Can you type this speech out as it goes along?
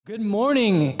Good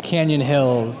morning, Canyon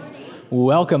Hills.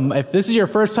 Welcome. If this is your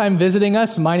first time visiting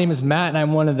us, my name is Matt, and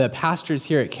I'm one of the pastors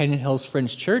here at Canyon Hills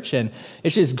Fringe Church, and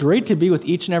it's just great to be with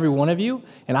each and every one of you,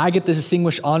 and I get the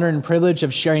distinguished honor and privilege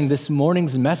of sharing this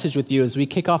morning's message with you as we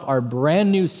kick off our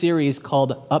brand new series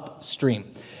called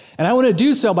Upstream. And I want to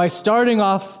do so by starting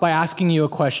off by asking you a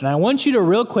question. I want you to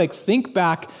real quick think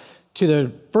back to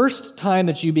the first time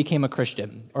that you became a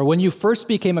Christian, or when you first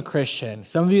became a Christian.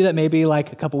 Some of you that may be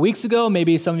like a couple weeks ago,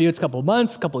 maybe some of you it's a couple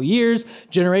months, a couple years,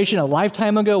 generation, a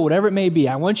lifetime ago, whatever it may be.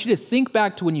 I want you to think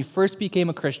back to when you first became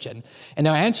a Christian. And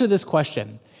now answer this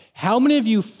question. How many of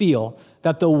you feel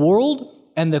that the world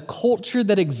and the culture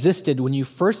that existed when you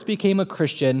first became a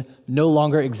Christian no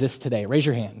longer exists today? Raise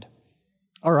your hand.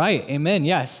 All right, amen,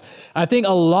 yes. I think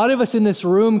a lot of us in this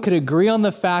room could agree on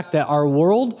the fact that our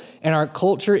world and our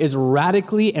culture is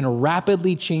radically and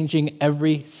rapidly changing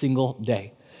every single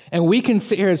day. And we can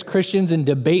sit here as Christians and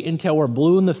debate until we're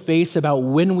blue in the face about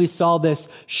when we saw this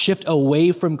shift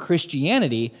away from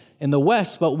Christianity in the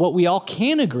West, but what we all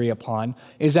can agree upon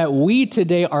is that we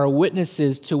today are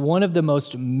witnesses to one of the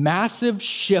most massive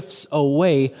shifts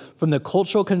away from the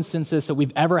cultural consensus that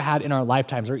we've ever had in our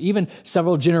lifetimes, or even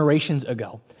several generations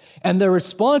ago. And the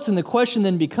response and the question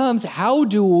then becomes, how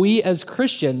do we as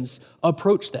Christians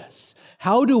approach this?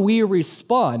 How do we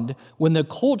respond when the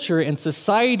culture and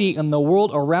society and the world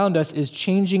around us is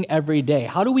changing every day?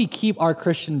 How do we keep our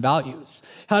Christian values?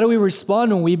 How do we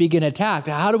respond when we begin attacked?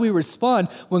 How do we respond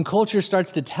when culture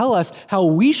starts to tell us how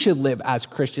we should live as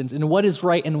Christians and what is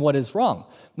right and what is wrong?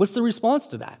 What's the response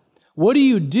to that? What do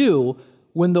you do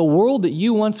when the world that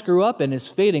you once grew up in is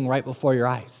fading right before your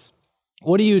eyes?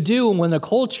 What do you do when the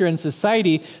culture and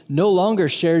society no longer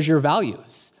shares your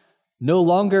values? No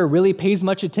longer really pays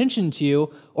much attention to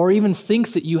you, or even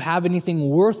thinks that you have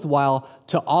anything worthwhile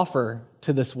to offer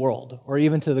to this world, or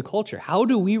even to the culture? How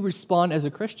do we respond as a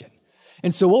Christian?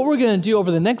 And so what we're going to do over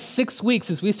the next 6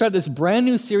 weeks as we start this brand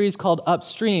new series called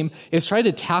Upstream is try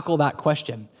to tackle that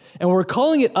question. And we're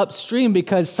calling it Upstream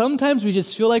because sometimes we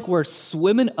just feel like we're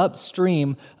swimming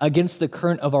upstream against the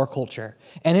current of our culture.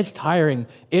 And it's tiring,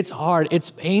 it's hard, it's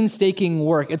painstaking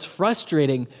work, it's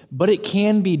frustrating, but it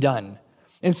can be done.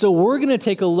 And so we're going to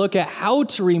take a look at how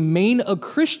to remain a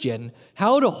Christian,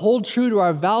 how to hold true to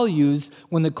our values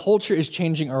when the culture is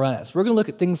changing around us. We're going to look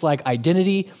at things like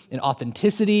identity and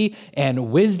authenticity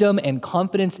and wisdom and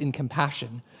confidence and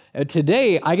compassion.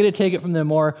 Today, I get to take it from the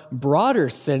more broader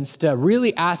sense to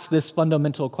really ask this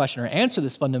fundamental question or answer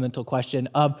this fundamental question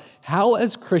of how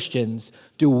as Christians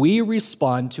do we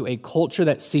respond to a culture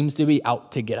that seems to be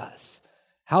out to get us?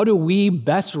 How do we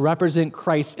best represent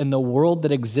Christ in the world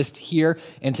that exists here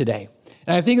and today?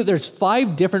 And I think that there's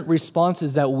 5 different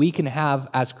responses that we can have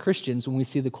as Christians when we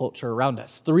see the culture around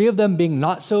us. 3 of them being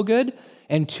not so good,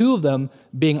 and 2 of them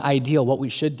being ideal, what we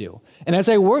should do. And as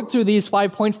I work through these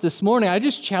 5 points this morning, I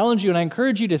just challenge you and I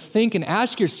encourage you to think and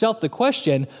ask yourself the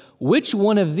question, which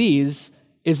one of these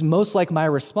is most like my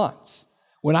response?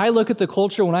 When I look at the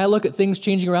culture, when I look at things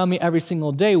changing around me every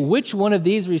single day, which one of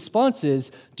these responses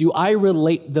do I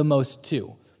relate the most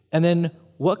to? And then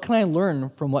what can I learn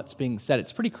from what's being said?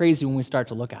 It's pretty crazy when we start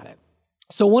to look at it.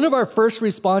 So one of our first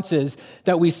responses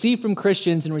that we see from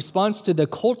Christians in response to the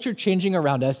culture changing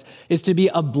around us is to be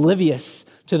oblivious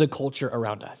to the culture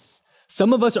around us.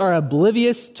 Some of us are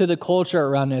oblivious to the culture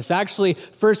around us. Actually,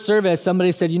 first service,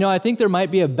 somebody said, I think there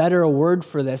might be a better word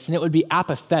for this, and it would be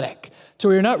apathetic. So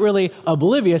you're not really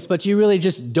oblivious, but you really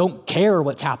just don't care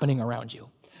what's happening around you.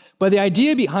 But the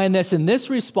idea behind this and this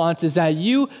response is that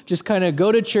you just kind of go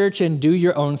to church and do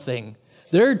your own thing.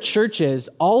 There are churches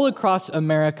all across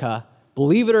America,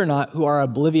 believe it or not, who are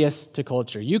oblivious to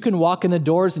culture. You can walk in the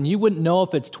doors and you wouldn't know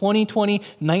if it's 2020,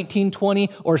 1920,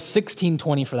 or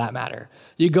 1620 for that matter.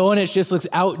 You go in, it just looks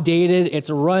outdated,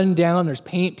 it's run down, there's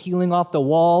paint peeling off the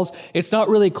walls, it's not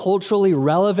really culturally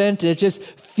relevant, it just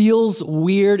feels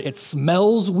weird, it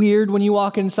smells weird when you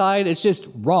walk inside, it's just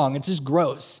wrong, it's just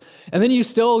gross. And then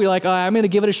you're like, I'm going to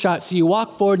give it a shot. So you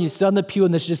walk forward and you sit on the pew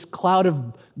and this just cloud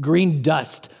of green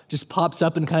dust just pops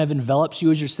up and kind of envelops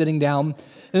you as you're sitting down.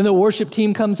 And then the worship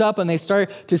team comes up and they start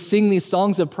to sing these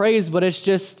songs of praise, but it's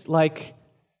just like,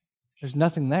 there's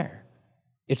nothing there.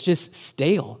 It's just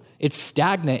stale. It's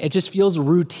stagnant. It just feels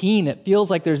routine. It feels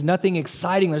like there's nothing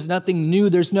exciting. There's nothing new.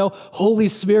 There's no Holy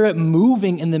Spirit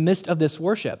moving in the midst of this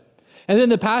worship. And then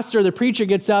the pastor, the preacher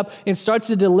gets up and starts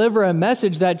to deliver a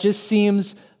message that just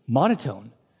seems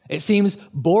monotone. It seems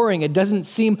boring. It doesn't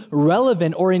seem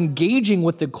relevant or engaging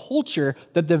with the culture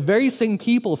that the very same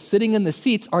people sitting in the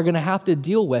seats are going to have to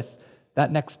deal with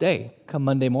that next day, come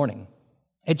Monday morning.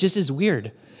 It just is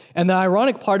weird. And the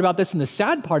ironic part about this and the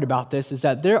sad part about this is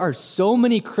that there are so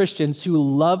many Christians who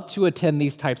love to attend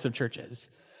these types of churches.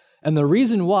 And the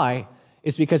reason why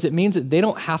is because it means that they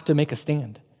don't have to make a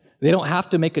stand. They don't have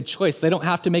to make a choice. They don't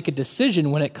have to make a decision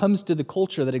when it comes to the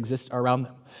culture that exists around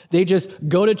them. They just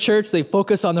go to church, they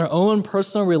focus on their own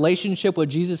personal relationship with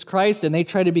Jesus Christ, and they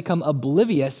try to become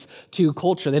oblivious to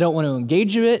culture. They don't want to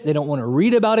engage with it. They don't want to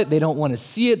read about it. They don't want to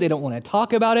see it. They don't want to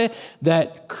talk about it.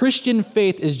 That Christian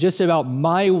faith is just about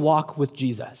my walk with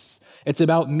Jesus. It's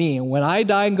about me. When I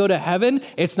die and go to heaven,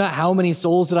 it's not how many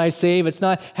souls did I save. It's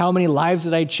not how many lives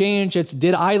did I change. It's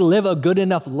did I live a good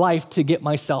enough life to get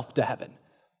myself to heaven?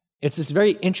 It's this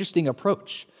very interesting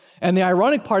approach. And the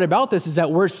ironic part about this is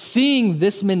that we're seeing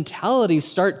this mentality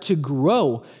start to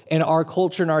grow in our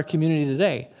culture and our community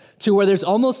today, to where there's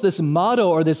almost this motto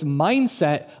or this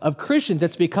mindset of Christians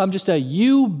that's become just a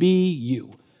you be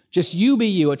you. Just you be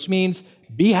you, which means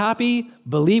be happy,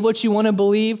 believe what you want to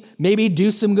believe, maybe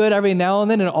do some good every now and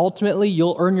then, and ultimately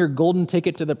you'll earn your golden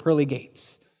ticket to the pearly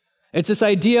gates. It's this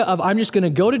idea of I'm just going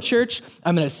to go to church,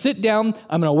 I'm going to sit down,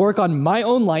 I'm going to work on my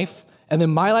own life, and then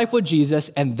my life with Jesus,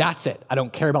 and that's it. I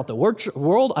don't care about the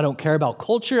world. I don't care about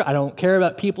culture. I don't care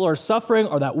about people are suffering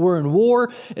or that we're in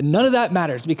war. And none of that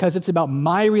matters because it's about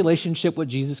my relationship with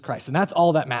Jesus Christ, and that's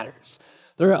all that matters.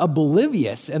 They're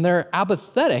oblivious and they're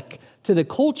apathetic to the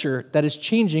culture that is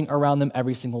changing around them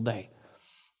every single day.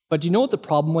 But do you know what the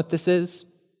problem with this is?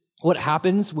 What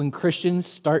happens when Christians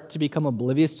start to become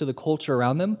oblivious to the culture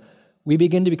around them? We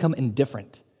begin to become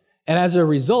indifferent. And as a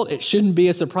result, it shouldn't be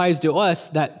a surprise to us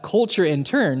that culture in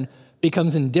turn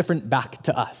becomes indifferent back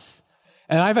to us.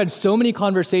 And I've had so many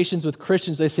conversations with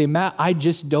Christians, they say, Matt, I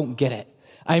just don't get it.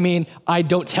 I mean, I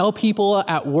don't tell people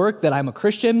at work that I'm a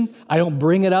Christian. I don't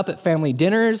bring it up at family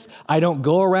dinners. I don't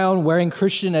go around wearing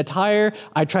Christian attire.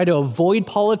 I try to avoid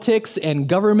politics and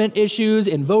government issues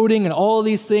and voting and all of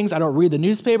these things. I don't read the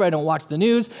newspaper. I don't watch the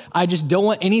news. I just don't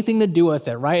want anything to do with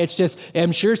it, right? It's just,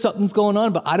 I'm sure something's going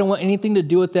on, but I don't want anything to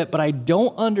do with it. But I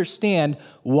don't understand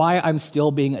why I'm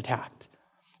still being attacked.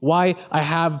 Why I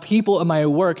have people in my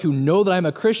work who know that I'm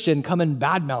a Christian come and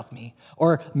badmouth me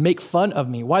or make fun of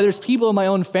me. Why there's people in my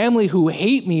own family who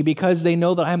hate me because they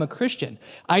know that I'm a Christian.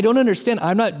 I don't understand.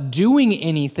 I'm not doing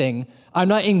anything. I'm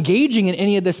not engaging in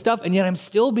any of this stuff, and yet I'm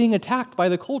still being attacked by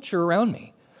the culture around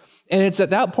me. And it's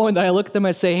at that point that I look at them and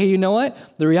I say, hey, you know what?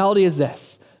 The reality is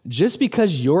this. Just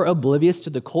because you're oblivious to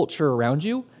the culture around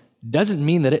you doesn't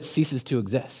mean that it ceases to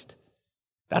exist.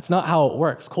 That's not how it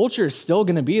works. Culture is still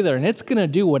going to be there, and it's going to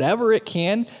do whatever it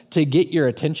can to get your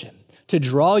attention, to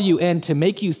draw you in, to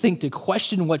make you think, to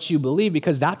question what you believe,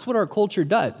 because that's what our culture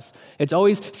does. It's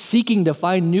always seeking to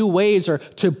find new ways or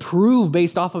to prove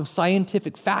based off of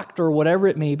scientific fact or whatever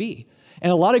it may be.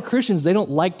 And a lot of Christians, they don't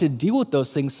like to deal with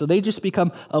those things, so they just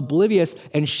become oblivious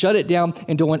and shut it down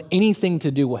and don't want anything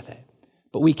to do with it.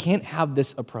 But we can't have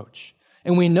this approach.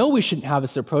 And we know we shouldn't have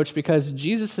this approach because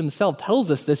Jesus himself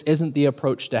tells us this isn't the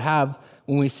approach to have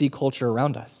when we see culture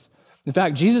around us. In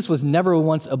fact, Jesus was never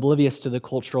once oblivious to the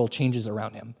cultural changes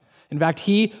around him. In fact,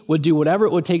 he would do whatever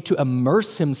it would take to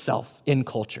immerse himself in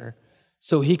culture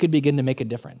so he could begin to make a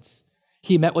difference.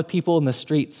 He met with people in the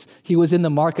streets. He was in the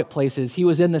marketplaces. He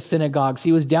was in the synagogues.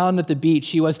 He was down at the beach.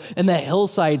 He was in the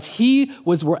hillsides. He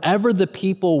was wherever the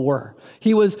people were.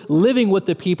 He was living with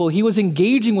the people. He was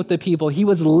engaging with the people. He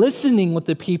was listening with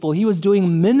the people. He was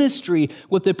doing ministry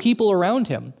with the people around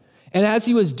him. And as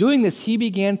he was doing this, he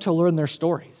began to learn their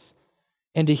stories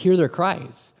and to hear their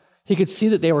cries. He could see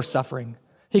that they were suffering.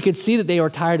 He could see that they were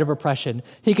tired of oppression.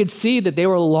 He could see that they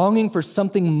were longing for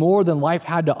something more than life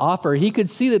had to offer. He could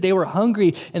see that they were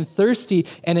hungry and thirsty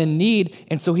and in need,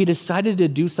 and so he decided to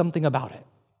do something about it.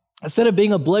 Instead of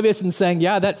being oblivious and saying,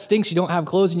 yeah, that stinks, you don't have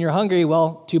clothes and you're hungry,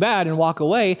 well, too bad, and walk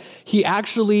away, he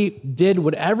actually did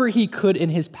whatever he could in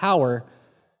his power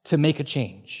to make a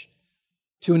change,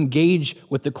 to engage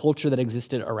with the culture that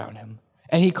existed around him.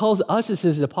 And he calls us as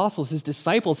his apostles, his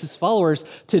disciples, his followers,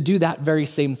 to do that very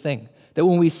same thing. That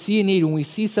when we see a need, when we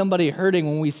see somebody hurting,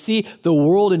 when we see the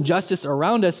world and justice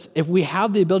around us, if we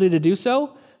have the ability to do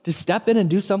so, to step in and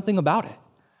do something about it.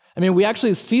 I mean, we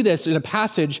actually see this in a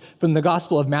passage from the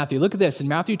Gospel of Matthew. Look at this. In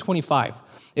Matthew 25,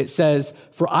 it says,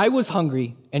 "For I was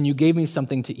hungry, and you gave me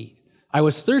something to eat. I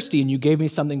was thirsty, and you gave me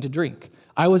something to drink.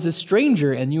 I was a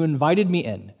stranger, and you invited me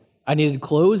in. I needed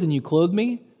clothes, and you clothed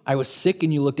me. I was sick,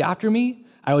 and you looked after me.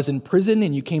 I was in prison,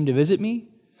 and you came to visit me."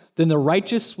 Then the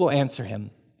righteous will answer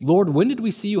him, "Lord, when did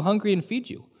we see you hungry and feed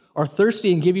you, or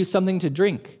thirsty and give you something to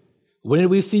drink? When did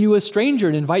we see you a stranger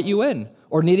and invite you in,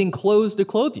 or needing clothes to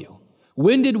clothe you?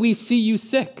 When did we see you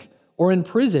sick or in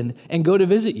prison and go to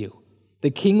visit you?"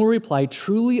 The king will reply,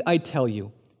 "Truly I tell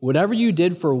you, Whatever you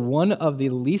did for one of the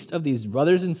least of these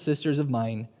brothers and sisters of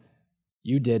mine,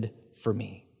 you did for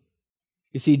me.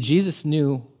 You see, Jesus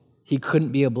knew he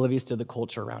couldn't be oblivious to the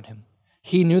culture around him.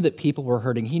 He knew that people were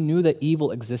hurting. He knew that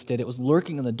evil existed. It was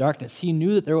lurking in the darkness. He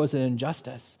knew that there was an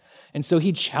injustice. And so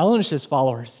he challenged his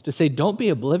followers to say, don't be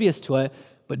oblivious to it,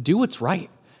 but do what's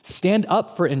right. Stand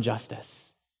up for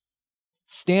injustice.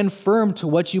 Stand firm to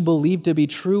what you believe to be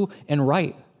true and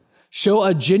right. Show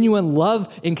a genuine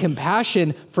love and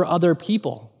compassion for other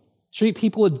people. Treat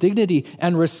people with dignity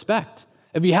and respect.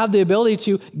 If you have the ability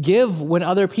to give when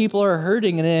other people are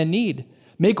hurting and in need,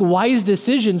 make wise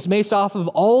decisions based off of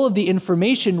all of the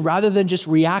information rather than just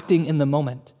reacting in the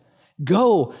moment.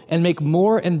 Go and make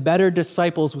more and better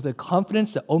disciples with a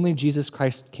confidence that only Jesus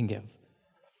Christ can give.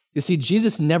 You see,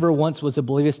 Jesus never once was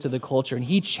oblivious to the culture, and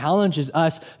he challenges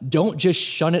us, don't just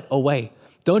shun it away.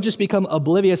 Don't just become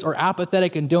oblivious or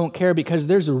apathetic and don't care, because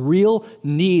there's a real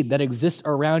need that exists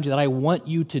around you that I want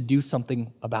you to do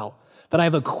something about, that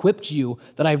I've equipped you,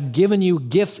 that I've given you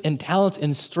gifts and talents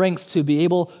and strengths to be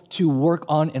able to work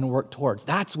on and work towards.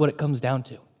 That's what it comes down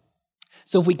to.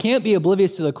 So if we can't be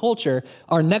oblivious to the culture,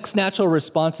 our next natural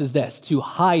response is this, to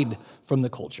hide from the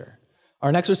culture.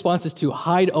 Our next response is to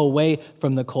hide away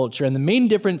from the culture. And the main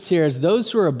difference here is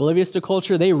those who are oblivious to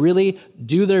culture, they really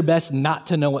do their best not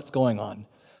to know what's going on.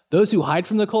 Those who hide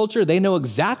from the culture, they know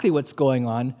exactly what's going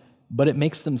on, but it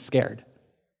makes them scared.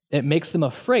 It makes them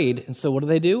afraid. And so what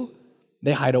do?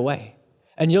 They hide away.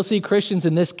 And you'll see Christians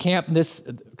in this camp, this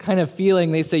kind of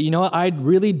feeling, they say, you know what, I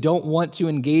really don't want to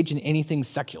engage in anything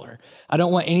secular. I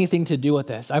don't want anything to do with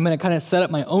this. I'm going to kind of set up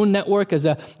my own network as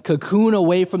a cocoon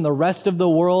away from the rest of the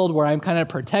world where I'm kind of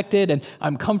protected and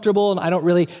I'm comfortable and I don't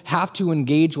really have to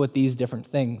engage with these different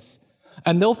things.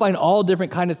 And they'll find all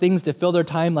different kind of things to fill their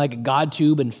time, like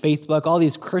GodTube and Facebook, all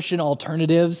these Christian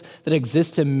alternatives that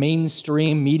exist to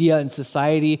mainstream media and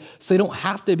society, so they don't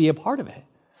have to be a part of it.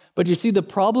 But you see, the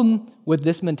problem with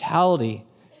this mentality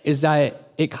is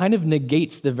that it kind of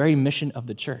negates the very mission of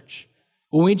the church.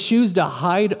 When we choose to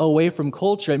hide away from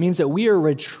culture, it means that we are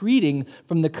retreating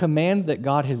from the command that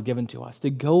God has given to us to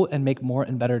go and make more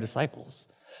and better disciples.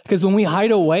 Because when we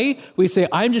hide away, we say,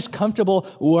 I'm just comfortable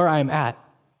where I'm at.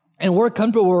 And we're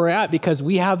comfortable where we're at because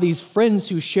we have these friends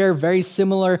who share very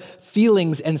similar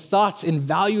feelings and thoughts and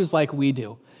values like we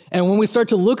do. And when we start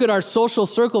to look at our social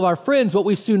circle of our friends, what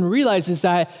we soon realize is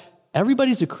that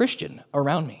everybody's a Christian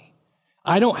around me.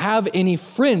 I don't have any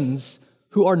friends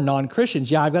who are non-Christians.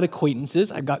 Yeah, I've got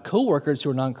acquaintances, I've got coworkers who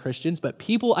are non-Christians, but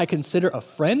people I consider a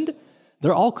friend,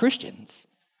 they're all Christians.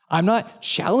 I'm not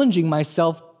challenging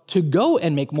myself to go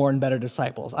and make more and better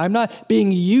disciples. I'm not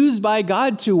being used by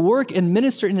God to work and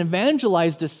minister and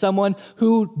evangelize to someone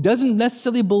who doesn't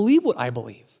necessarily believe what I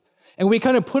believe. And we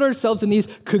kind of put ourselves in these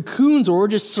cocoons where we're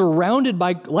just surrounded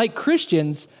by like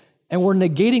Christians, and we're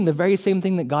negating the very same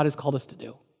thing that God has called us to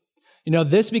do. You know,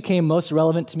 this became most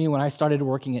relevant to me when I started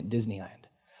working at Disneyland.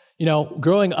 You know,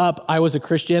 growing up, I was a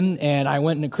Christian, and I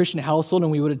went in a Christian household,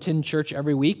 and we would attend church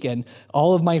every week, and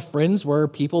all of my friends were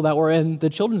people that were in the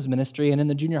children's ministry and in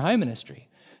the junior high ministry.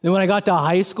 Then when I got to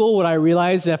high school, what I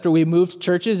realized after we moved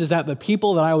churches is that the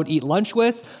people that I would eat lunch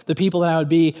with, the people that I would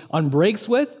be on breaks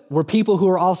with, were people who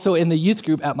were also in the youth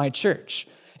group at my church.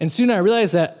 And soon I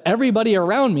realized that everybody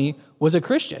around me was a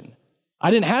Christian. I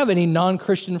didn't have any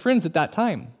non-Christian friends at that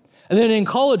time. And then in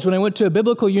college, when I went to a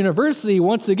biblical university,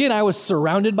 once again, I was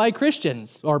surrounded by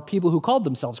Christians, or people who called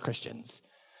themselves Christians.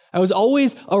 I was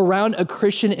always around a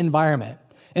Christian environment.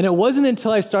 And it wasn't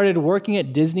until I started working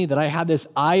at Disney that I had this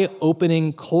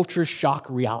eye-opening culture shock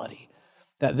reality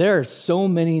that there are so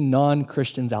many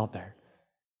non-Christians out there.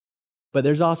 But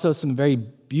there's also some very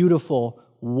beautiful,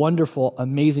 wonderful,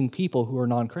 amazing people who are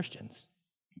non-Christians.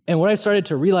 And what I started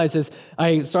to realize is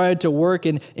I started to work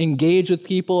and engage with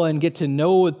people and get to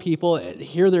know with people,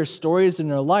 hear their stories in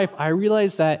their life. I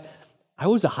realized that I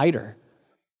was a hider,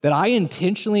 that I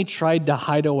intentionally tried to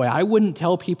hide away. I wouldn't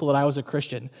tell people that I was a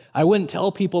Christian. I wouldn't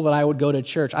tell people that I would go to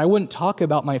church. I wouldn't talk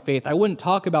about my faith. I wouldn't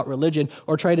talk about religion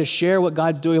or try to share what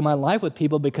God's doing in my life with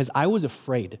people because I was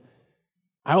afraid.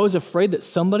 I was afraid that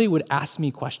somebody would ask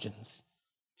me questions.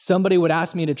 Somebody would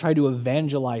ask me to try to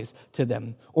evangelize to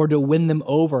them or to win them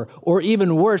over. Or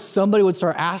even worse, somebody would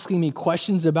start asking me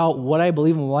questions about what I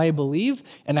believe and why I believe,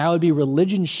 and I would be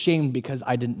religion shamed because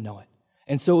I didn't know it.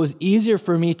 And so it was easier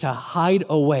for me to hide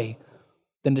away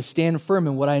than to stand firm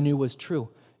in what I knew was true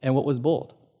and what was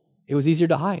bold. It was easier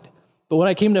to hide. But what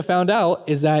I came to find out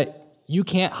is that you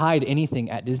can't hide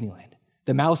anything at Disneyland.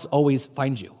 The mouse always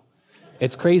finds you.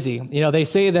 It's crazy. You know, they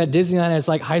say that Disneyland is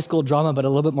like high school drama, but a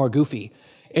little bit more goofy.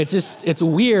 It's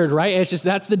weird, right? It's just,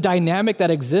 that's the dynamic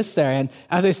that exists there. And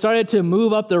as I started to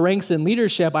move up the ranks in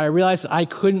leadership, I realized I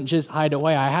couldn't just hide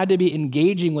away. I had to be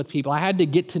engaging with people. I had to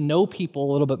get to know people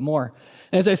a little bit more.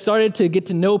 And as I started to get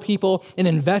to know people and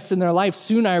invest in their life,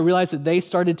 soon I realized that they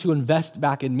started to invest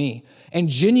back in me. And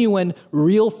genuine,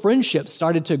 real friendships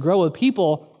started to grow with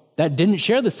people that didn't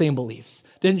share the same beliefs,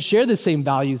 didn't share the same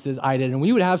values as I did. And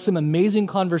we would have some amazing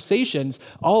conversations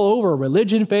all over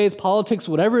religion, faith, politics,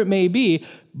 whatever it may be,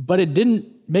 but it didn't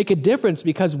make a difference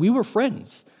because we were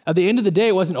friends. At the end of the day,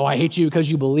 it wasn't, oh, I hate you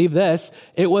because you believe this.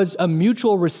 It was a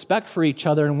mutual respect for each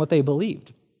other and what they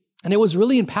believed. And it was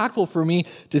really impactful for me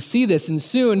to see this. And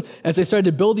soon, as I started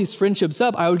to build these friendships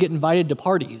up, I would get invited to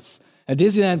parties. And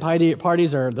Disneyland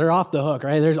parties they're off the hook,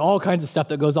 right? There's all kinds of stuff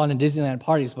that goes on in Disneyland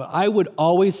parties, but I would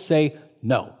always say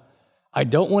no. I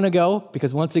don't want to go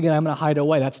because once again, I'm going to hide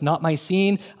away. That's not my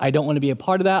scene. I don't want to be a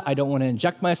part of that. I don't want to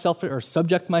inject myself or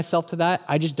subject myself to that.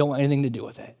 I just don't want anything to do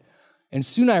with it. And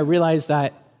soon I realized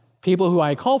that people who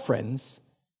I call friends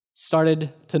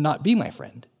started to not be my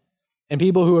friend. And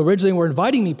people who originally were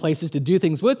inviting me places to do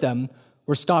things with them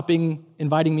were stopping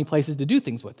inviting me places to do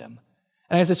things with them.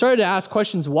 And as I started to ask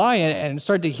questions why and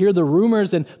started to hear the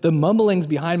rumors and the mumblings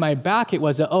behind my back, it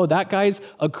was that, oh, that guy's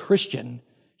a Christian.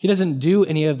 He doesn't do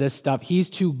any of this stuff. He's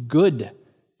too good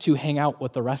to hang out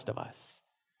with the rest of us.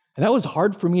 And that was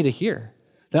hard for me to hear,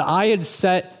 that I had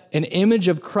set an image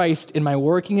of Christ in my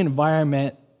working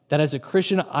environment, that as a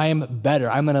Christian, I am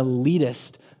better. I'm an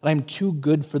elitist, that I'm too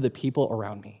good for the people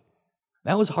around me.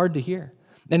 That was hard to hear.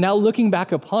 And now looking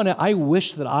back upon it, I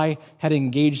wish that I had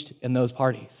engaged in those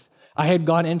parties. I had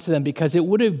gone into them because it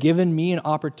would have given me an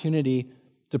opportunity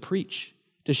to preach,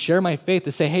 to share my faith,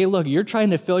 to say, hey, look, you're trying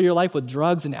to fill your life with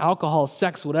drugs and alcohol,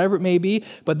 sex, whatever it may be,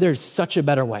 but there's such a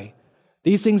better way.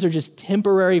 These things are just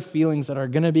temporary feelings that are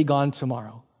going to be gone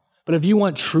tomorrow. But if you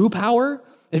want true power,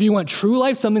 if you want true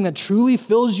life, something that truly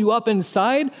fills you up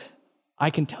inside, I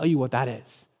can tell you what that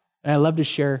is. And I'd love to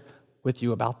share with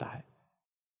you about that.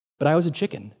 But I was a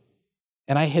chicken.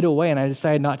 And I hid away and I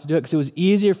decided not to do it because it was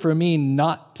easier for me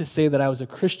not to say that I was a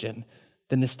Christian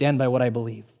than to stand by what I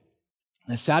believe.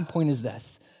 And the sad point is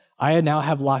this. I now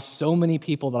have lost so many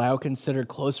people that I would consider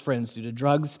close friends due to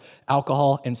drugs,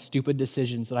 alcohol, and stupid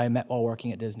decisions that I met while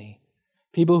working at Disney.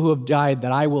 People who have died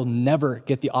that I will never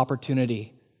get the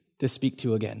opportunity to speak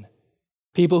to again.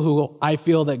 People who I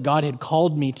feel that God had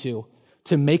called me to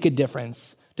make a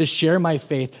difference, to share my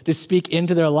faith, to speak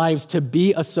into their lives, to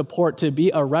be a support, to be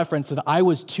a reference that I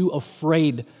was too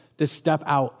afraid to step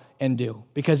out and do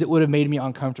because it would have made me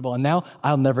uncomfortable. And now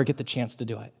I'll never get the chance to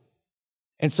do it.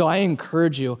 And so I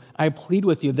encourage you, I plead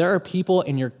with you, there are people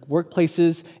in your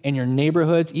workplaces, in your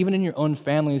neighborhoods, even in your own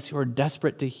families who are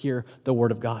desperate to hear the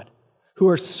word of God, who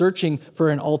are searching for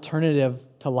an alternative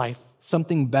to life,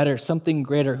 something better, something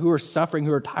greater, who are suffering,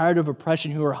 who are tired of oppression,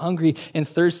 who are hungry and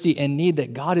thirsty and need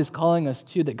that God is calling us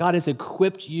to, that God has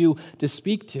equipped you to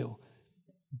speak to.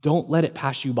 Don't let it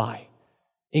pass you by.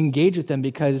 Engage with them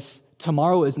because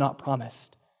tomorrow is not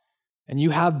promised. And you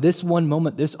have this one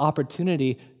moment, this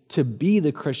opportunity to be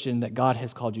the Christian that God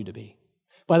has called you to be.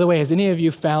 By the way, has any of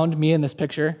you found me in this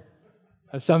picture?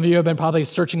 Some of you have been probably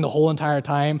searching the whole entire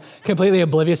time, completely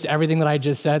oblivious to everything that I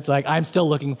just said. It's like, I'm still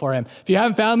looking for him. If you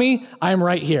haven't found me, I'm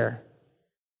right here.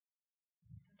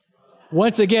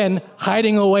 Once again,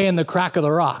 hiding away in the crack of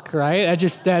the rock, right?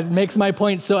 That makes my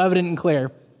point so evident and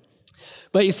clear.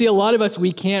 But you see, a lot of us,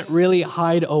 we can't really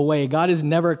hide away. God has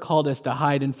never called us to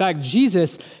hide. In fact,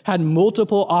 Jesus had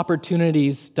multiple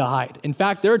opportunities to hide. In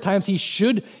fact, there are times he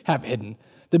should have hidden.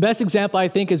 The best example, I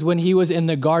think, is when he was in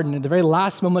the garden at the very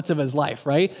last moments of his life,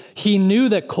 right? He knew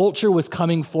that culture was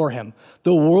coming for him.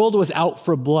 The world was out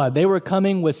for blood. They were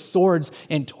coming with swords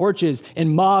and torches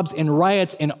and mobs and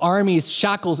riots and armies,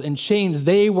 shackles and chains.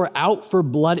 They were out for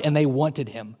blood and they wanted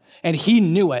him. And he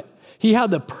knew it. He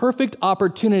had the perfect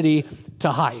opportunity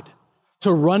to hide,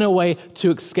 to run away,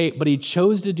 to escape, but he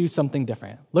chose to do something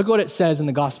different. Look what it says in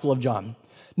the Gospel of John.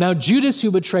 Now, Judas, who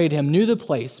betrayed him, knew the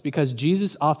place because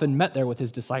Jesus often met there with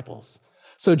his disciples.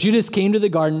 So Judas came to the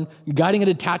garden, guiding a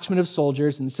detachment of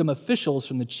soldiers and some officials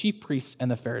from the chief priests and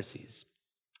the Pharisees.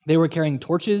 They were carrying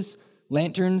torches,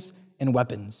 lanterns, and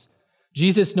weapons.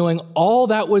 Jesus, knowing all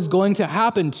that was going to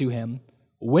happen to him,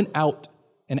 went out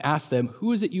and asked them,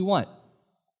 "Who is it you want?"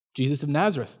 "Jesus of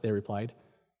Nazareth," they replied.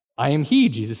 "I am he,"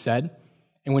 Jesus said.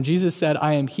 And when Jesus said,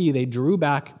 "I am he," they drew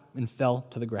back and fell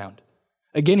to the ground.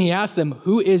 Again, he asked them,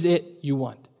 "Who is it you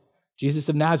want?" "Jesus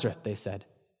of Nazareth," they said.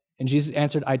 And Jesus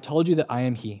answered, "I told you that I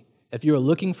am he. If you are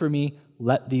looking for me,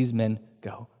 let these men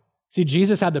go." See,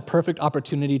 Jesus had the perfect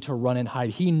opportunity to run and hide.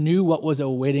 He knew what was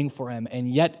awaiting for him,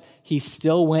 and yet he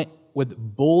still went with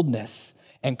boldness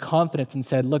and confidence and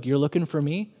said, look, you're looking for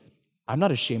me? I'm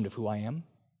not ashamed of who I am.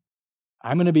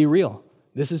 I'm going to be real.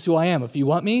 This is who I am. If you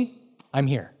want me, I'm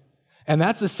here. And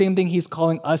that's the same thing he's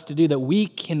calling us to do, that we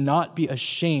cannot be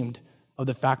ashamed of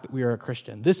the fact that we are a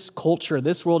Christian. This culture,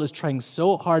 this world is trying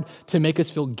so hard to make us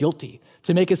feel guilty,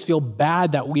 to make us feel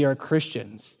bad that we are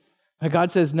Christians. But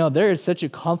God says, no, there is such a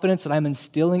confidence that I'm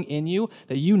instilling in you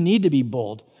that you need to be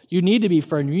bold. You need to be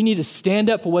firm. You need to stand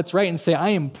up for what's right and say, I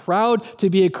am proud to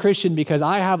be a Christian because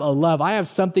I have a love. I have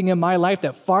something in my life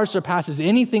that far surpasses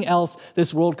anything else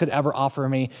this world could ever offer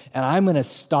me, and I'm going to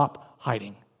stop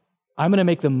hiding. I'm going to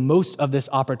make the most of this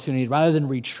opportunity rather than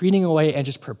retreating away and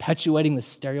just perpetuating the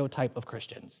stereotype of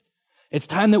Christians. It's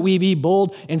time that we be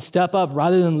bold and step up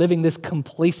rather than living this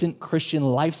complacent Christian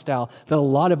lifestyle that a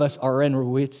lot of us are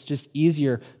in, where it's just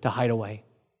easier to hide away.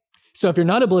 So if you're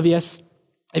not oblivious,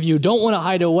 if you don't want to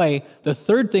hide away, the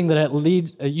third thing that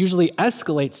it usually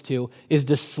escalates to is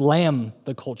to slam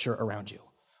the culture around you.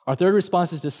 Our third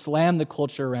response is to slam the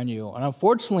culture around you. And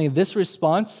unfortunately, this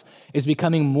response is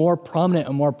becoming more prominent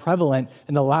and more prevalent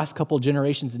in the last couple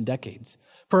generations and decades,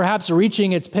 perhaps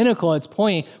reaching its pinnacle, its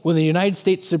point, when the United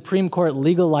States Supreme Court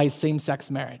legalized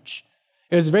same-sex marriage.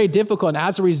 It was very difficult, and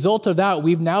as a result of that,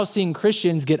 we've now seen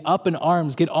Christians get up in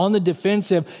arms, get on the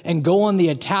defensive, and go on the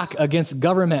attack against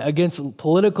government, against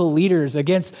political leaders,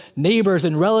 against neighbors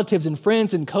and relatives and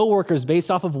friends and coworkers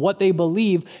based off of what they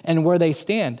believe and where they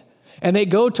stand. And they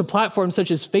go to platforms such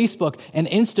as Facebook and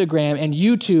Instagram and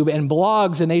YouTube and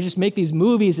blogs, and they just make these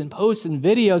movies and posts and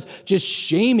videos just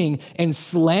shaming and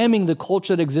slamming the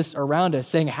culture that exists around us,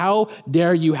 saying, how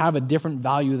dare you have a different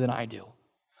value than I do?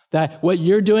 That what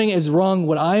you're doing is wrong,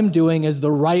 what I'm doing is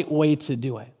the right way to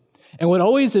do it. And what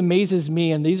always amazes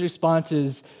me in these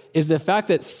responses is the fact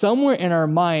that somewhere in our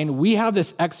mind, we have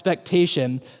this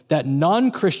expectation that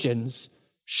non-Christians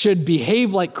should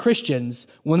behave like Christians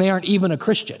when they aren't even a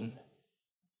Christian.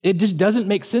 It just doesn't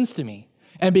make sense to me.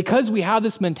 And because we have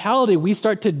this mentality, we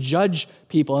start to judge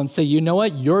people and say, you know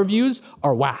what, your views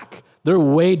are whack. They're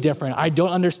way different. I don't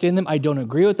understand them. I don't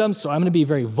agree with them. So I'm going to be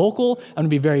very vocal. I'm going to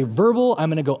be very verbal. I'm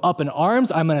going to go up in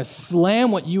arms. I'm going to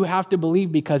slam what you have to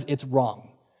believe because it's wrong.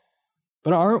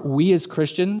 But aren't we as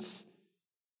Christians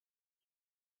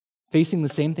facing the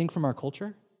same thing from our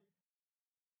culture?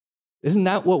 Isn't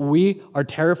that what we are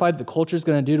terrified the culture is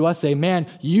going to do to us? Say, man,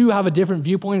 you have a different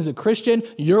viewpoint as a Christian.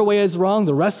 Your way is wrong.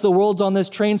 The rest of the world's on this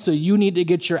train, so you need to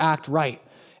get your act right.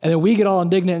 And then we get all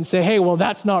indignant and say, hey, well,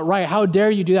 that's not right. How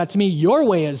dare you do that to me? Your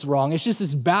way is wrong. It's just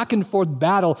this back and forth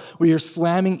battle where you're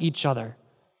slamming each other.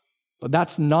 But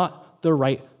that's not the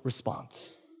right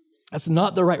response. That's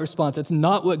not the right response. That's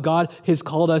not what God has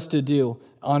called us to do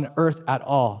on earth at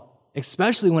all,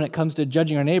 especially when it comes to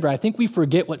judging our neighbor. I think we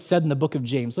forget what's said in the book of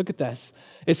James. Look at this.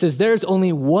 It says, there's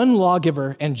only one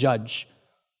lawgiver and judge,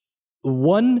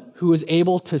 one who is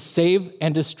able to save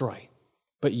and destroy.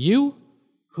 But you,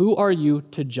 who are you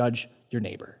to judge your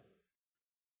neighbor?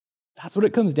 That's what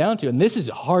it comes down to. And this is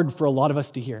hard for a lot of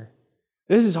us to hear.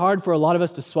 This is hard for a lot of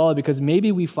us to swallow because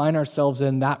maybe we find ourselves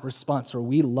in that response where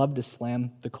we love to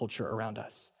slam the culture around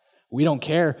us. We don't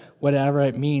care whatever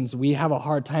it means. We have a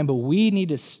hard time, but we need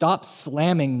to stop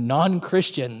slamming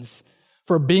non-Christians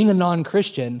for being a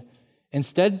non-Christian.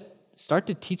 Instead, start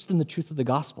to teach them the truth of the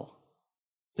gospel,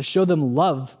 to show them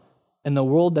love in the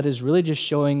world that is really just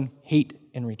showing hate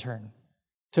in return,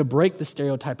 to break the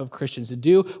stereotype of Christians, to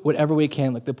do whatever we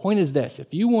can. Like, the point is this: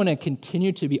 if you want to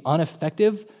continue to be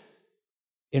ineffective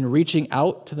in reaching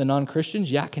out to the non-Christians,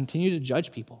 continue to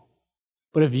judge people.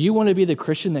 But if you want to be the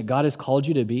Christian that God has called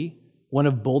you to be, one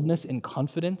of boldness and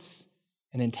confidence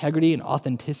and integrity and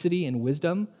authenticity and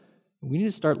wisdom, we need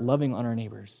to start loving on our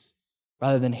neighbors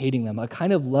rather than hating them, a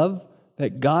kind of love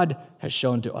that God has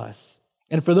shown to us.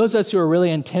 And for those of us who are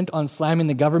really intent on slamming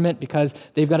the government because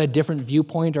they've got a different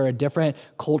viewpoint or a different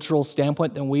cultural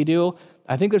standpoint than we do,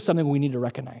 I think there's something we need to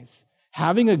recognize.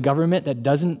 Having a government that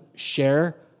doesn't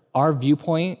share our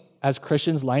viewpoint as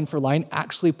Christians line for line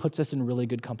actually puts us in really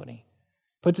good company,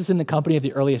 puts us in the company of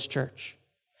the earliest church.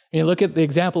 And you look at the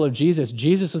example of Jesus.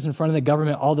 Jesus was in front of the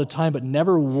government all the time, but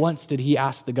never once did he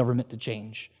ask the government to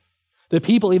change. The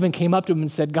people even came up to him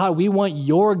and said, God, we want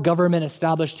your government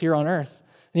established here on earth.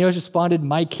 And he always responded,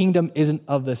 my kingdom isn't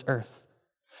of this earth.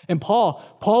 And Paul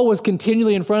was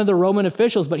continually in front of the Roman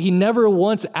officials, but he never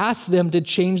once asked them to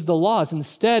change the laws.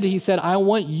 Instead, he said, I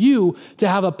want you to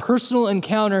have a personal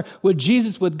encounter with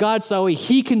Jesus, with God, so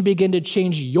he can begin to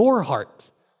change your heart.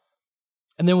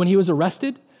 And then when he was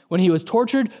arrested, when he was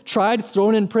tortured, tried,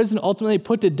 thrown in prison, ultimately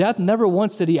put to death, never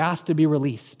once did he ask to be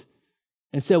released.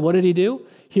 Instead, what did he do?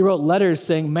 He wrote letters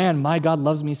saying, man, my God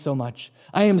loves me so much.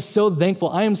 I am so thankful.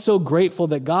 I am so grateful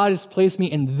that God has placed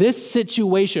me in this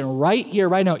situation right here,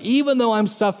 right now, even though I'm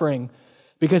suffering,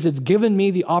 because it's given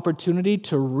me the opportunity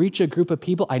to reach a group of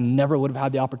people I never would have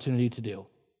had the opportunity to do.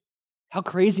 How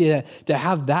crazy to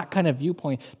have that kind of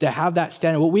viewpoint, to have that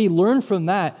standard. What we learn from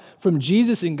that, from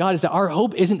Jesus and God, is that our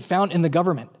hope isn't found in the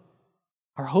government.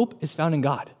 Our hope is found in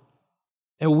God.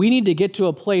 And we need to get to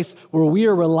a place where we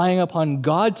are relying upon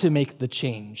God to make the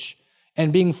change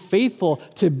and being faithful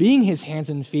to being his hands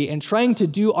and feet and trying to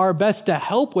do our best to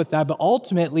help with that, but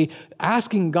ultimately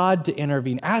asking God to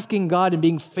intervene, asking God and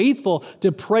being faithful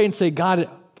to pray and say, God,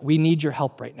 we need your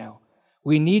help right now.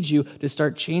 We need you to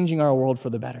start changing our world for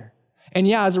the better. And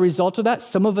yeah, as a result of that,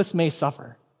 some of us may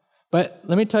suffer. But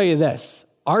let me tell you this,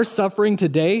 our suffering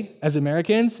today as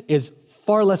Americans is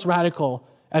far less radical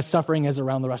as suffering is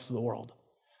around the rest of the world.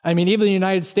 I mean, even in the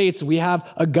United States, we have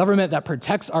a government that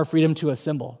protects our freedom to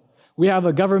assemble. We have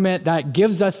a government that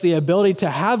gives us the ability to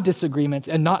have disagreements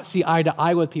and not see eye to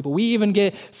eye with people. We even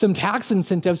get some tax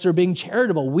incentives for being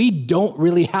charitable. We don't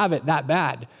really have it that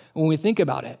bad when we think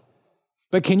about it.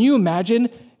 But can you imagine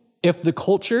if the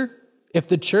culture, if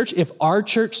the church, if our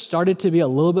church started to be a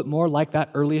little bit more like that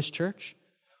earliest church,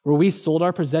 where we sold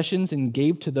our possessions and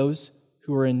gave to those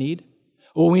who were in need?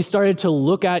 When we started to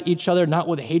look at each other not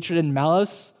with hatred and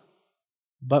malice,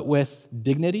 but with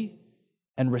dignity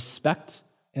and respect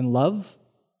and love,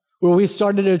 where we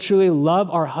started to truly love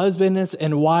our husbands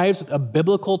and wives with a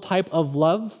biblical type of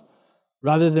love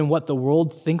rather than what the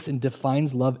world thinks and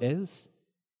defines love is,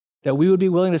 that we would be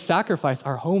willing to sacrifice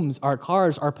our homes, our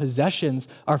cars, our possessions,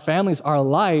 our families, our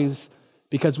lives,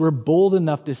 because we're bold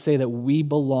enough to say that we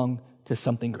belong to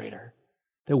something greater,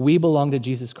 that we belong to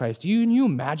Jesus Christ. Can you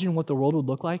imagine what the world would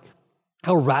look like?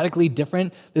 How radically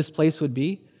different this place would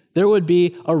be? There would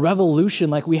be a revolution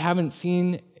like we haven't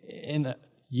seen in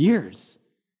years,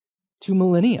 2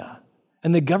 millennia.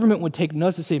 And the government would take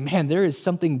notice and say, man, there is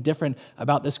something different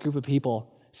about this group of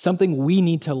people, something we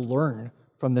need to learn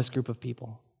from this group of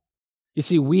people. You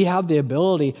see, we have the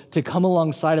ability to come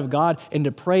alongside of God and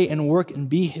to pray and work and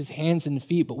be his hands and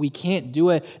feet, but we can't do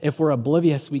it if we're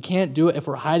oblivious. We can't do it if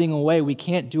we're hiding away. We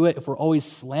can't do it if we're always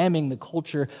slamming the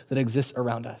culture that exists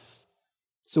around us.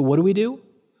 So what do?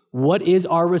 What is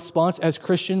our response as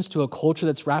Christians to a culture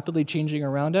that's rapidly changing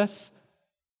around us?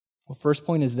 Well, first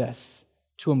point is this,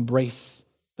 to embrace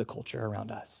the culture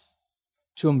around us.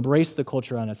 To embrace the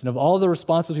culture around us. And of all the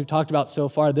responses we've talked about so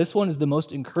far, this one is the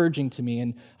most encouraging to me.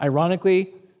 And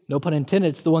ironically, no pun intended,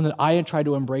 it's the one that I try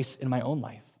to embrace in my own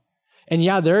life. And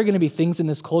yeah, there are going to be things in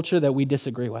this culture that we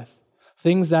disagree with,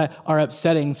 things that are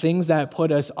upsetting, things that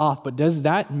put us off. But does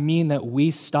that mean that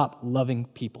we stop loving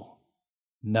people?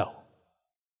 No,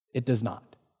 it does not.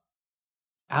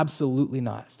 Absolutely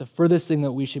not. It's the furthest thing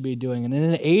that we should be doing. And in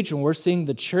an age when we're seeing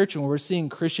the church and we're seeing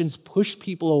Christians push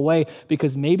people away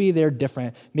because maybe they're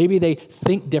different, maybe they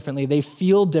think differently, they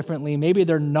feel differently, maybe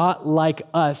they're not like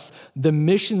us, the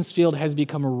missions field has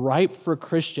become ripe for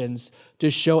Christians to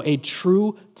show a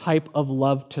true type of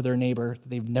love to their neighbor that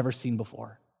they've never seen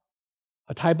before.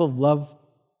 A type of love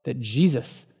that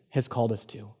Jesus has called us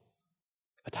to.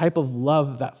 A type of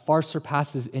love that far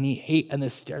surpasses any hate and the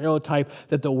stereotype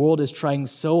that the world is trying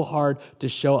so hard to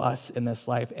show us in this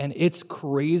life. And it's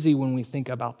crazy when we think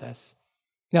about this.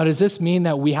 Now, does this mean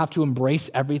that we have to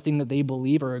embrace everything that they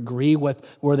believe or agree with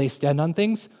where they stand on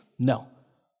things? No,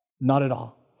 not at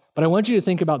all. But I want you to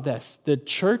think about this. The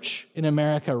church in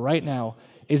America right now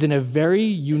is in a very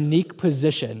unique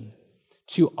position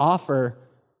to offer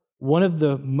one of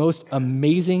the most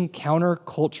amazing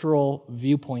countercultural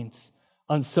viewpoints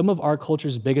on some of our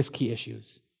culture's biggest key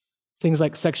issues. Things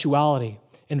like sexuality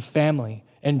and family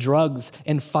and drugs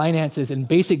and finances and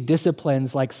basic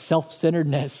disciplines like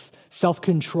self-centeredness,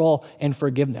 self-control, and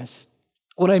forgiveness.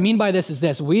 What I mean by this is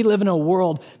this: we live in a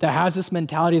world that has this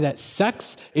mentality that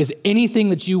sex is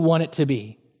anything that you want it to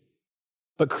be.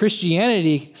 But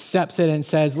Christianity steps in and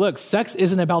says, look, sex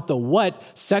isn't about the what,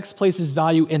 sex places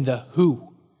value in the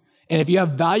who. And if you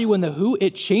have value in the who,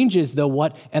 it changes the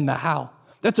what and the how.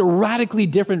 That's a radically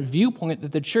different viewpoint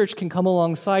that the church can come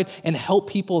alongside and help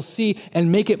people see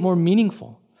and make it more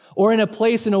meaningful. Or in a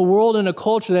place, in a world, in a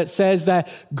culture that says that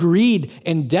greed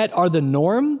and debt are the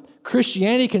norm,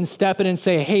 Christianity can step in and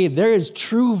say, hey, there is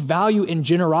true value in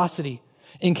generosity,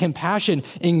 in compassion,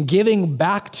 in giving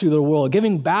back to the world,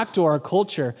 giving back to our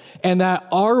culture, and that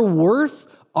our worth,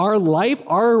 our life,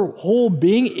 our whole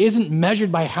being isn't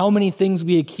measured by how many things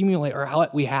we accumulate or how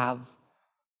we have.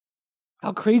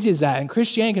 How crazy is that? And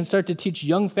Christianity can start to teach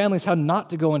young families how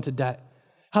not to go into debt,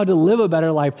 how to live a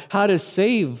better life, how to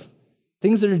save,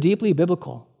 things that are deeply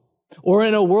biblical. Or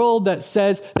in a world that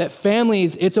says that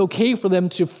families, it's okay for them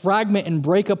to fragment and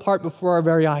break apart before our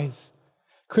very eyes,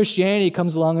 Christianity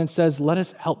comes along and says, let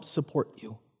us help support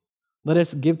you. Let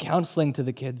us give counseling to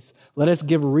the kids. Let us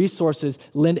give resources,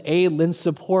 lend aid, lend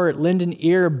support, lend an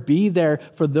ear, be there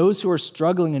for those who are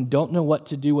struggling and don't know what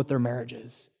to do with their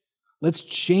marriages. Let's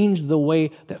change the way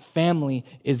that family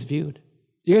is viewed.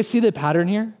 Do you guys see the pattern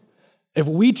here? If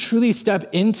we truly step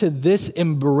into this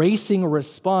embracing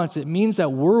response, it means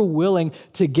that we're willing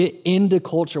to get into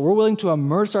culture. We're willing to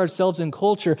immerse ourselves in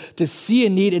culture, to see a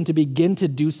need and to begin to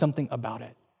do something about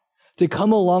it, to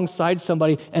come alongside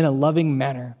somebody in a loving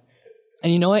manner.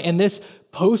 And you know what? In this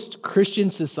post-Christian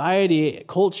society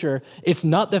culture, it's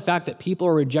not the fact that people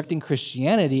are rejecting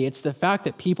Christianity, it's the fact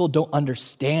that people don't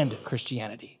understand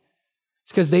Christianity.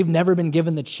 It's because they've never been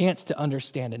given the chance to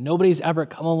understand it. Nobody's ever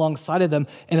come alongside of them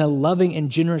in a loving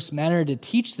and generous manner to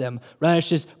teach them. Rather, it's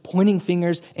just pointing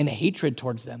fingers and hatred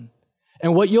towards them.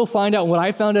 And what you'll find out, what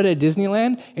I found out at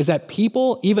Disneyland, is that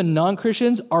people, even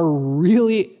non-Christians, are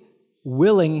really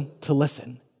willing to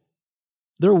listen.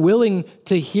 They're willing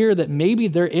to hear that maybe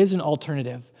there is an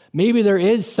alternative. Maybe there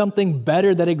is something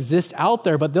better that exists out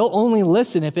there, but they'll only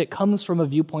listen if it comes from a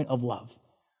viewpoint of love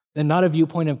and not a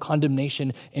viewpoint of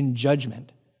condemnation and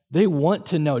judgment. They want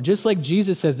to know. Just like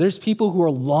Jesus says, there's people who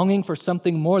are longing for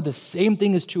something more. The same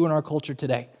thing is true in our culture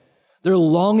today. They're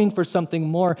longing for something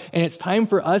more, and it's time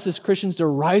for us as Christians to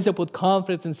rise up with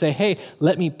confidence and say, hey,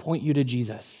 let me point you to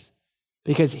Jesus,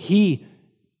 because he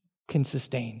can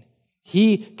sustain.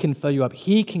 He can fill you up.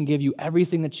 He can give you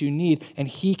everything that you need, and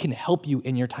he can help you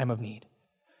in your time of need.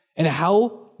 And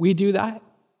how we do that,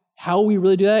 how we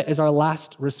really do that is our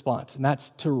last response, and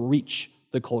that's to reach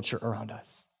the culture around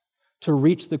us. To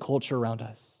reach the culture around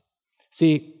us.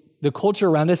 See, the culture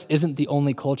around us isn't the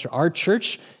only culture. Our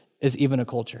church is even a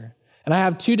culture. And I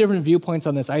have two different viewpoints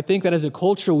on this. I think that as a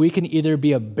culture, we can either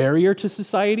be a barrier to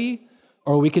society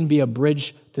or we can be a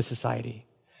bridge to society.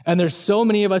 And there's so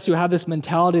many of us who have this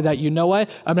mentality that, you know what,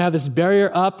 I'm going to have this barrier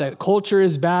up, that culture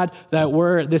is bad, that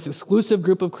we're this exclusive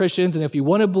group of Christians, and if you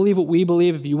want to believe what we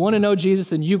believe, if you want to know Jesus,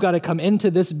 then you've got to come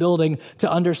into this building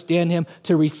to understand him,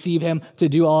 to receive him, to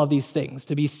do all of these things,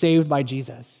 to be saved by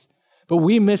Jesus. But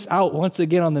we miss out once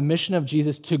again on the mission of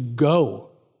Jesus to go,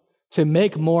 to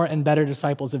make more and better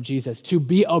disciples of Jesus, to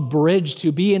be a bridge, to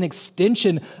be an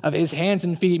extension of his hands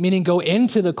and feet, meaning go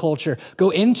into the culture, go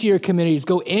into your communities,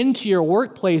 go into your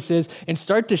workplaces, and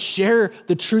start to share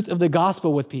the truth of the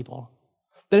gospel with people.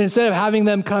 That instead of having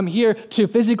them come here, to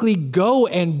physically go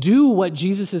and do what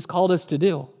Jesus has called us to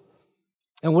do.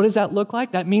 And what does that look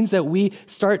like? That means that we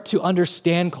start to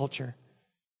understand culture.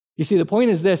 You see, the point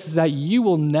is this, is that you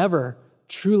will never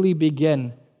truly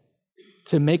begin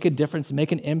to make a difference,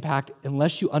 make an impact,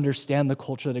 unless you understand the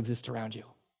culture that exists around you.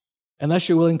 Unless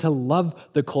you're willing to love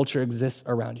the culture that exists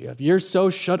around you. If you're so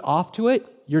shut off to it,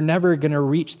 you're never going to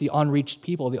reach the unreached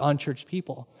people, the unchurched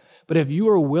people. But if you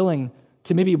are willing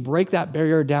to maybe break that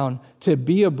barrier down, to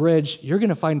be a bridge, you're going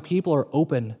to find people are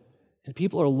open and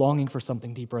people are longing for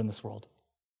something deeper in this world.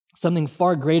 Something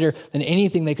far greater than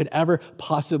anything they could ever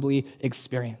possibly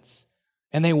experience.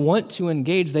 And they want to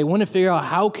engage. They want to figure out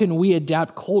how can we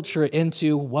adapt culture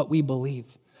into what we believe.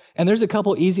 And there's a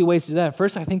couple easy ways to do that.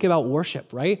 First, I think about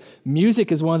worship, right? Music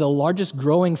is one of the largest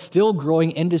still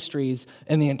growing industries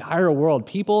in the entire world.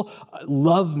 People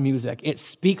love music. It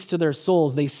speaks to their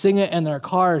souls. They sing it in their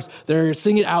cars. They're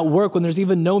singing it at work when there's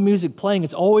even no music playing.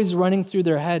 It's always running through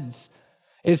their heads.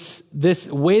 It's this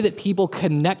way that people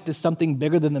connect to something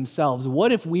bigger than themselves.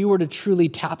 What if we were to truly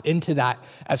tap into that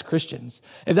as Christians?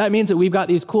 If that means that we've got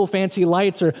these cool fancy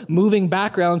lights or moving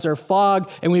backgrounds or fog,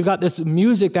 and we've got this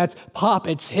music that's pop,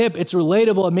 it's hip, it's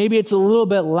relatable, and maybe it's a little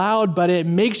bit loud, but it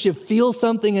makes you feel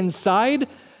something inside,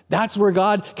 that's where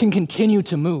God can continue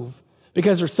to move.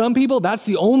 Because for some people, that's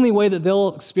the only way that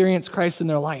they'll experience Christ in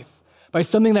their life. By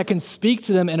something that can speak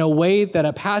to them in a way that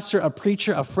a pastor, a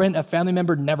preacher, a friend, a family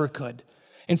member never could.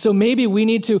 And so maybe we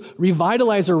need to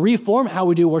revitalize or reform how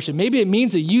we do worship. Maybe it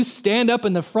means that you stand up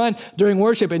in the front during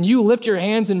worship and you lift your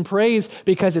hands in praise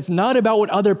because it's not about what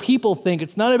other people think.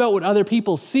 It's not about what other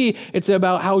people see. It's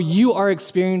about how you are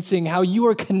experiencing, how you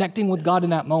are connecting with God in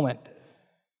that moment.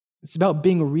 It's about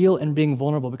being real and being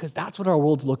vulnerable because that's what our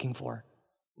world's looking for.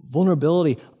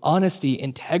 Vulnerability, honesty,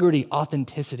 integrity,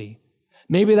 authenticity.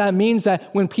 Maybe that means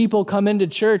that when people come into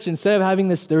church, instead of having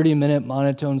this 30-minute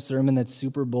monotone sermon that's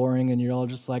super boring and you're all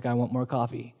just like, I want more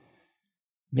coffee,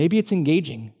 maybe it's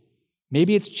engaging.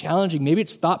 Maybe it's challenging. Maybe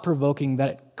it's thought-provoking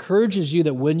that encourages you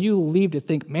that when you leave to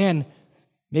think, man,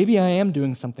 maybe I am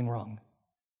doing something wrong.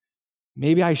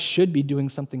 Maybe I should be doing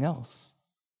something else.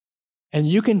 And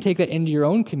you can take that into your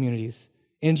own communities,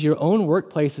 into your own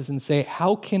workplaces and say,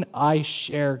 how can I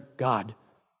share God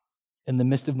in the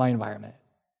midst of my environment?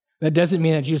 That doesn't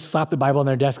mean that you slap the Bible on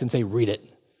their desk and say, read it.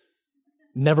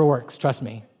 Never works, trust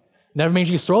me. Never means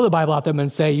you throw the Bible at them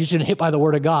and say, you shouldn't hit by the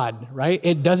word of God, right?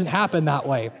 It doesn't happen that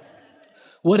way.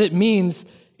 What it means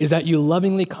is that you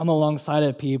lovingly come alongside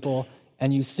of people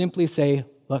and you simply say,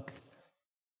 look,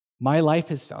 my life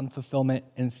has found fulfillment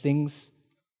in things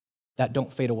that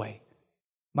don't fade away.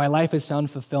 My life has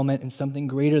found fulfillment in something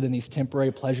greater than these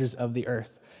temporary pleasures of the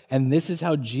earth. And this is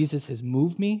how Jesus has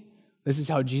moved me. This is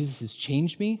how Jesus has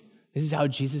changed me. This is how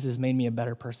Jesus has made me a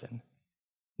better person.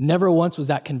 Never once was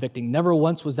that convicting. Never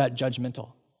once was that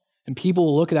judgmental. And people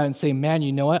will look at that and say, man,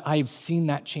 you know what? I have seen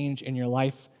that change in your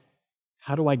life.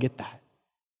 How do I get that?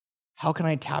 How can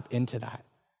I tap into that?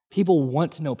 People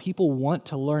want to know. People want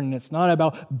to learn. And it's not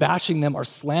about bashing them or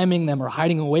slamming them or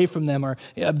hiding away from them or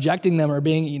objecting them or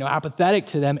being, apathetic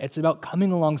to them. It's about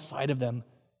coming alongside of them.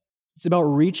 It's about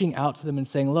reaching out to them and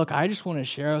saying, look, I just want to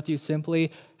share with you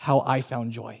simply how I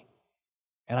found joy.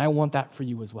 And I want that for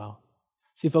you as well.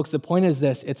 See, folks, the point is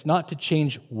this. It's not to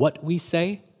change what we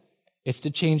say. It's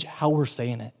to change how we're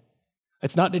saying it.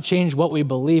 It's not to change what we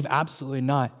believe. Absolutely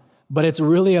not. But it's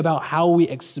really about how we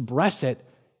express it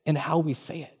and how we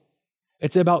say it.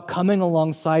 It's about coming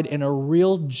alongside in a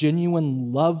real,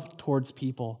 genuine love towards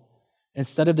people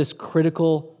instead of this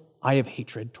critical eye of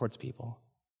hatred towards people.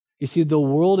 You see, the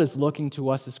world is looking to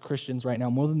us as Christians right now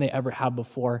more than they ever have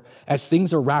before, as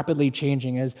things are rapidly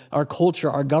changing, as our culture,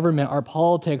 our government, our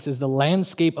politics, as the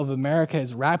landscape of America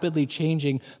is rapidly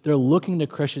changing. They're looking to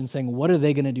Christians saying, what are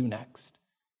they going to do next?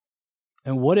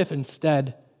 And what if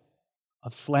instead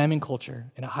of slamming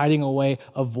culture and hiding away,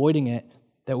 avoiding it,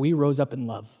 that we rose up in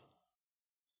love?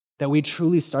 That we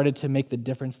truly started to make the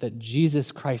difference that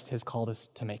Jesus Christ has called us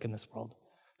to make in this world,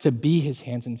 to be his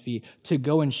hands and feet, to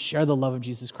go and share the love of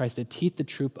Jesus Christ, to teach the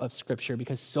truth of Scripture,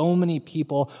 because so many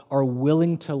people are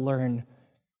willing to learn,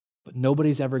 but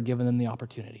nobody's ever given them the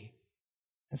opportunity.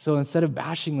 And so instead of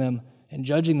bashing them and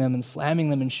judging them and slamming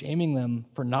them and shaming them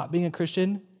for not being a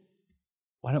Christian,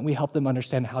 why don't we help them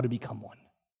understand how to become one?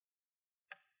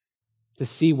 To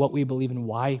see what we believe and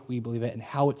why we believe it and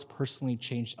how it's personally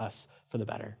changed us for the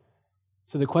better.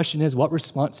 So the question is, what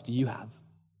response do you have?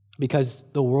 Because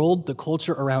the world, the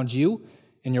culture around you,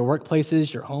 in your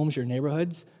workplaces, your homes, your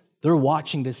neighborhoods, they're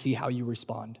watching to see how you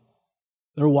respond.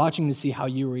 They're watching to see how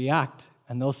you react,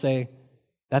 and they'll say,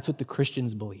 that's what the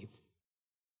Christians believe.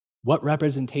 What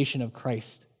representation of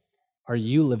Christ are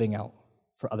you living out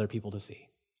for other people to see?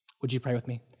 Would you pray with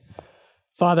me?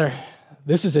 Father,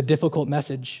 this is a difficult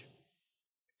message.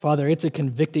 Father, it's a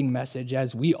convicting message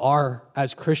as we are,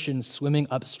 as Christians, swimming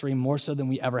upstream more so than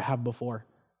we ever have before.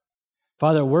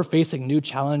 Father, we're facing new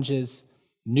challenges,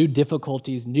 new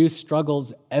difficulties, new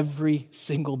struggles every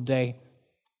single day.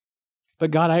 But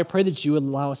God, I pray that you would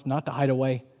allow us not to hide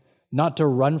away, not to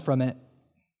run from it,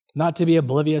 not to be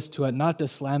oblivious to it, not to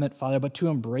slam it, Father, but to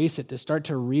embrace it, to start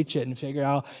to reach it and figure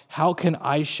out, how can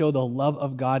I show the love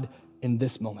of God in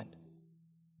this moment?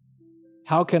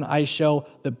 How can I show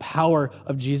the power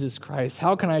of Jesus Christ?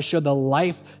 How can I show the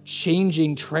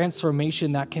life-changing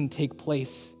transformation that can take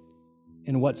place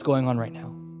in what's going on right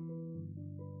now?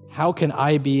 How can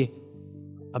I be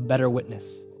a better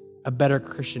witness, a better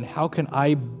Christian? How can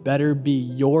I better be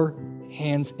your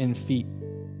hands and feet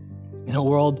in a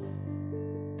world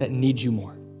that needs you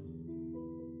more?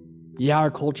 Yeah,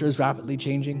 our culture is rapidly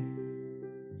changing.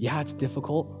 Yeah, it's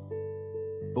difficult,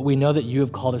 but we know that you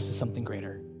have called us to something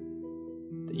greater.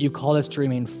 That you've called us to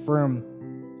remain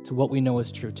firm to what we know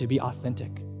is true, to be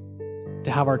authentic,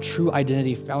 to have our true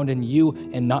identity found in you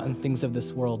and not in things of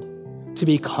this world, to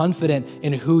be confident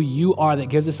in who you are that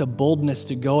gives us a boldness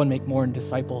to go and make more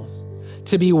disciples,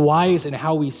 to be wise in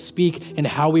how we speak and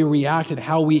how we react and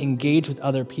how we engage with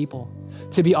other people,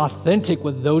 to be authentic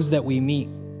with those that we meet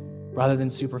rather than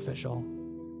superficial,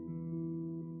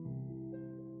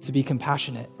 to be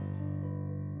compassionate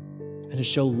and to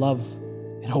show love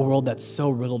in a world that's so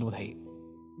riddled with hate.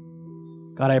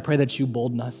 God, I pray that you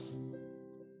bolden us,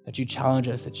 that you challenge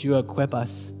us, that you equip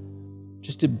us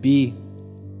just to be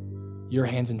your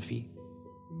hands and feet,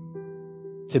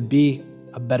 to be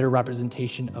a better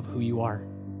representation of who you are,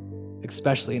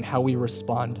 especially in how we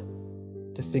respond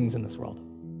to things in this world.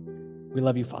 We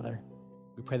love you, Father.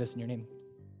 We pray this in your name.